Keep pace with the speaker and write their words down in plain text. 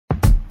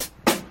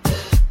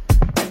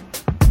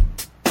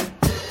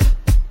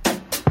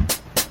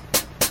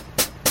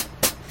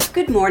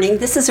Good morning.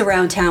 This is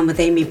Around Town with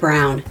Amy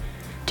Brown.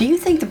 Do you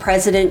think the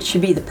president should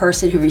be the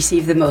person who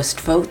received the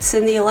most votes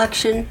in the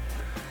election?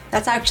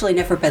 That's actually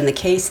never been the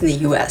case in the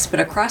U.S., but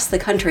across the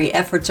country,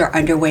 efforts are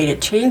underway to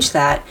change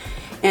that,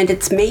 and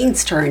it's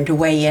Maine's turn to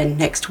weigh in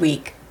next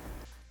week.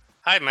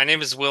 Hi, my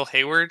name is Will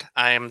Hayward.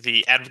 I am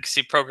the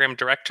Advocacy Program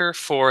Director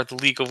for the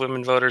League of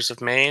Women Voters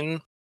of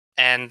Maine.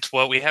 And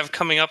what we have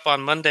coming up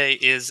on Monday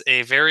is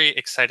a very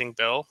exciting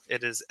bill.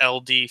 It is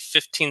LD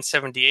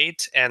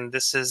 1578, and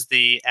this is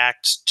the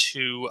act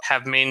to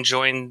have Maine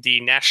join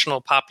the National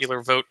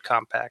Popular Vote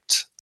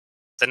Compact.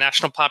 The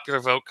National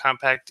Popular Vote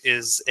Compact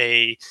is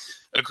an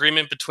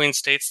agreement between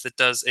states that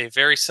does a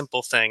very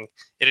simple thing.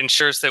 It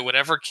ensures that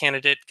whatever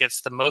candidate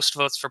gets the most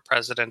votes for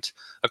president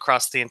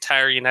across the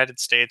entire United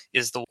States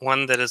is the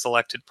one that is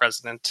elected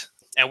president.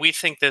 And we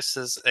think this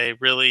is a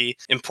really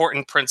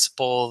important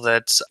principle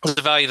that's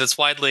a value that's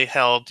widely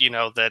held,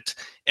 that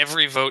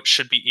every vote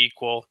should be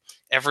equal.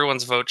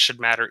 Everyone's vote should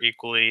matter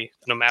equally,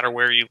 no matter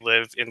where you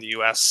live in the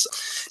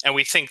U.S. And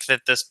we think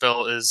that this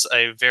bill is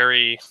a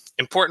very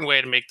important way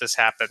to make this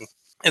happen.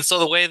 And so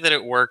the way that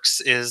it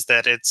works is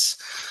that it's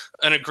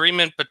an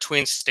agreement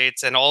between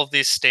states, and all of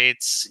these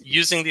states,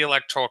 using the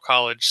Electoral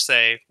College,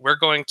 say, we're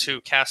going to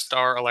cast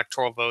our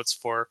electoral votes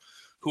for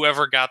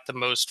whoever got the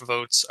most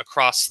votes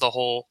across the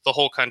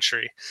whole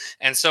country.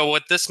 And so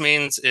what this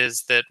means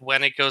is that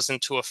when it goes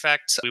into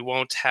effect, we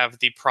won't have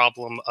the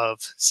problem of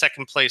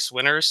second place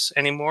winners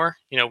anymore.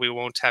 We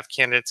won't have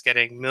candidates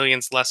getting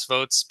millions less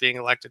votes being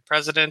elected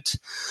president.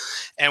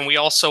 And we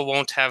also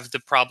won't have the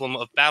problem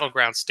of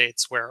battleground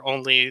states where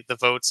only the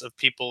votes of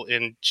people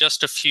in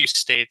just a few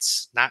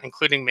states, not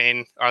including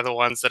Maine, are the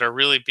ones that are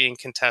really being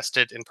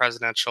contested in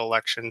presidential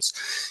elections.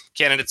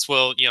 Candidates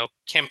will,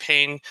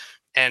 campaign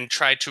and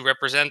try to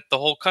represent the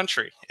whole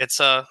country. It's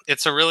a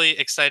really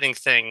exciting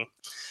thing.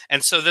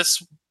 And so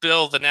this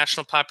bill, the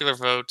National Popular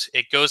Vote,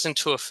 it goes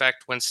into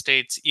effect when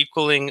states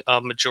equaling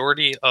a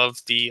majority of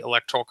the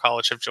Electoral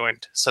College have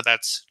joined. So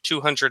that's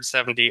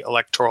 270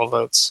 electoral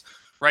votes.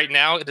 Right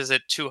now, it is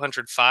at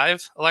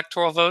 205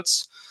 electoral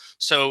votes.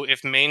 So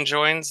if Maine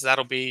joins,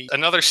 that'll be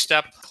another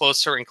step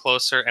closer and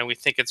closer. And we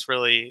think it's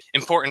really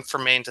important for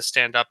Maine to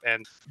stand up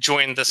and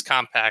join this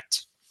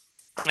compact.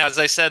 As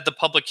I said, the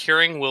public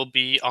hearing will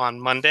be on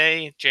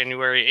Monday,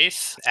 January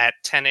 8th at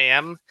 10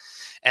 a.m.,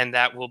 and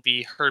that will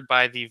be heard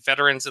by the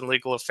Veterans and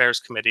Legal Affairs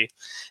Committee.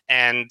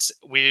 And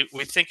we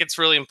think it's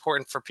really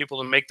important for people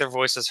to make their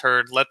voices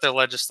heard, let their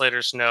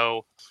legislators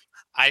know.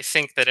 I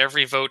think that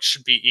every vote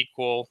should be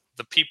equal.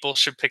 The people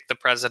should pick the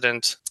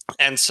president.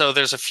 And so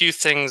there's a few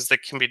things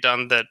that can be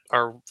done that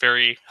are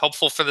very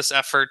helpful for this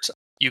effort.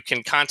 You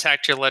can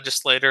contact your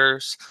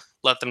legislators.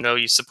 Let them know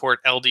you support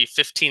LD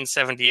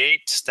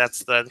 1578.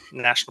 That's the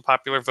National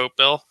Popular Vote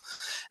Bill.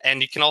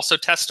 And you can also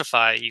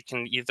testify. You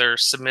can either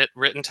submit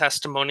written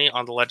testimony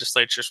on the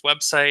legislature's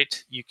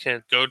website. You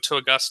can go to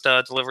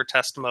Augusta, deliver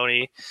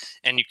testimony,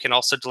 and you can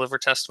also deliver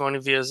testimony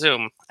via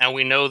Zoom. And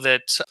we know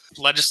that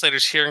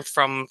legislators hearing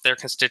from their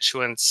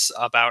constituents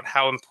about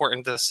how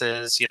important this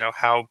is,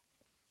 how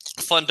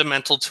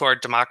fundamental to our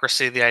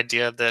democracy, the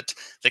idea that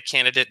the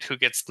candidate who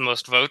gets the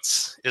most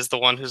votes is the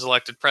one who's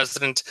elected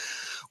president.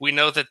 We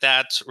know that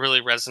that really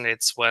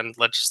resonates when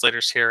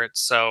legislators hear it.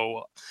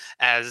 So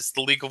as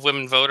the League of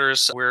Women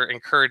Voters, we're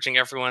encouraging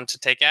everyone to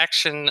take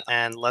action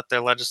and let their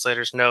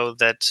legislators know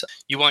that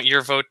you want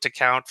your vote to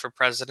count for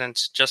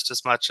president just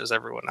as much as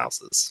everyone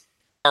else's.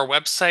 Our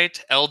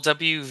website,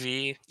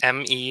 lwvme.org/NPV,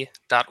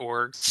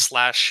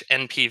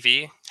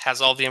 has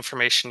all the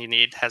information you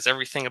need, has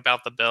everything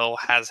about the bill,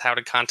 has how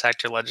to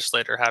contact your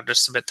legislator, how to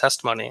submit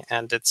testimony,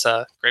 and it's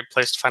a great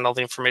place to find all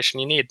the information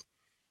you need.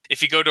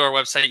 If you go to our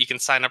website, you can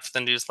sign up for the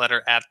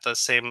newsletter at the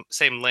same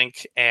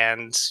link,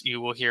 and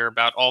you will hear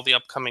about all the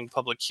upcoming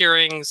public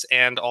hearings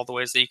and all the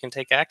ways that you can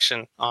take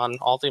action on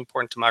all the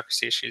important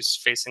democracy issues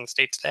facing the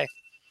state today.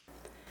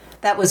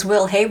 That was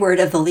Will Hayward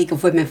of the League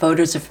of Women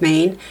Voters of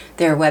Maine.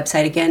 Their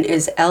website again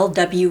is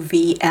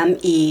lwvme.org.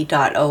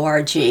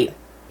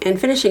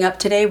 And finishing up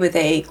today with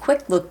a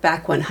quick look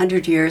back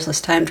 100 years, let's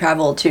time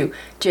travel to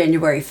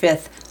January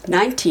 5th,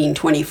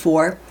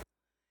 1924.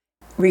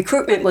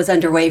 Recruitment was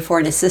underway for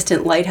an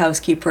assistant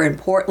lighthouse keeper in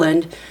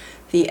Portland.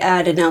 The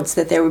ad announced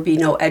that there would be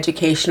no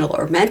educational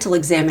or mental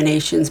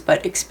examinations,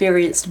 but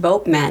experienced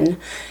boatmen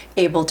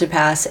able to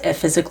pass a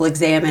physical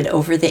exam and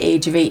over the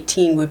age of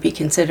 18 would be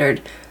considered.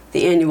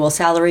 The annual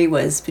salary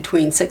was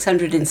between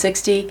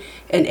 $660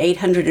 and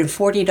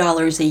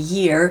 $840 a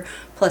year,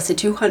 plus a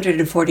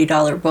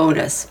 $240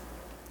 bonus.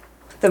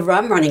 The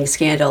rum running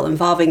scandal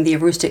involving the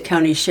Aroostook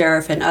County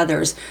Sheriff and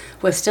others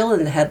was still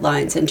in the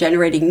headlines and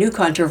generating new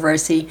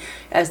controversy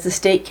as the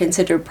state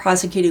considered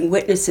prosecuting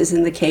witnesses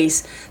in the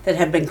case that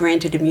had been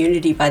granted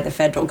immunity by the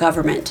federal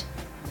government.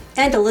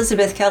 And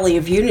Elizabeth Kelly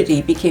of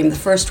Unity became the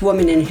first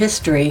woman in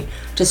history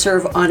to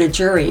serve on a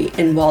jury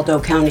in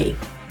Waldo County.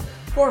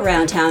 For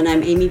Around Town,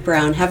 I'm Amy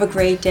Brown. Have a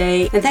great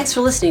day, and thanks for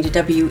listening to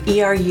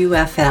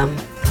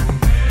WERU-FM.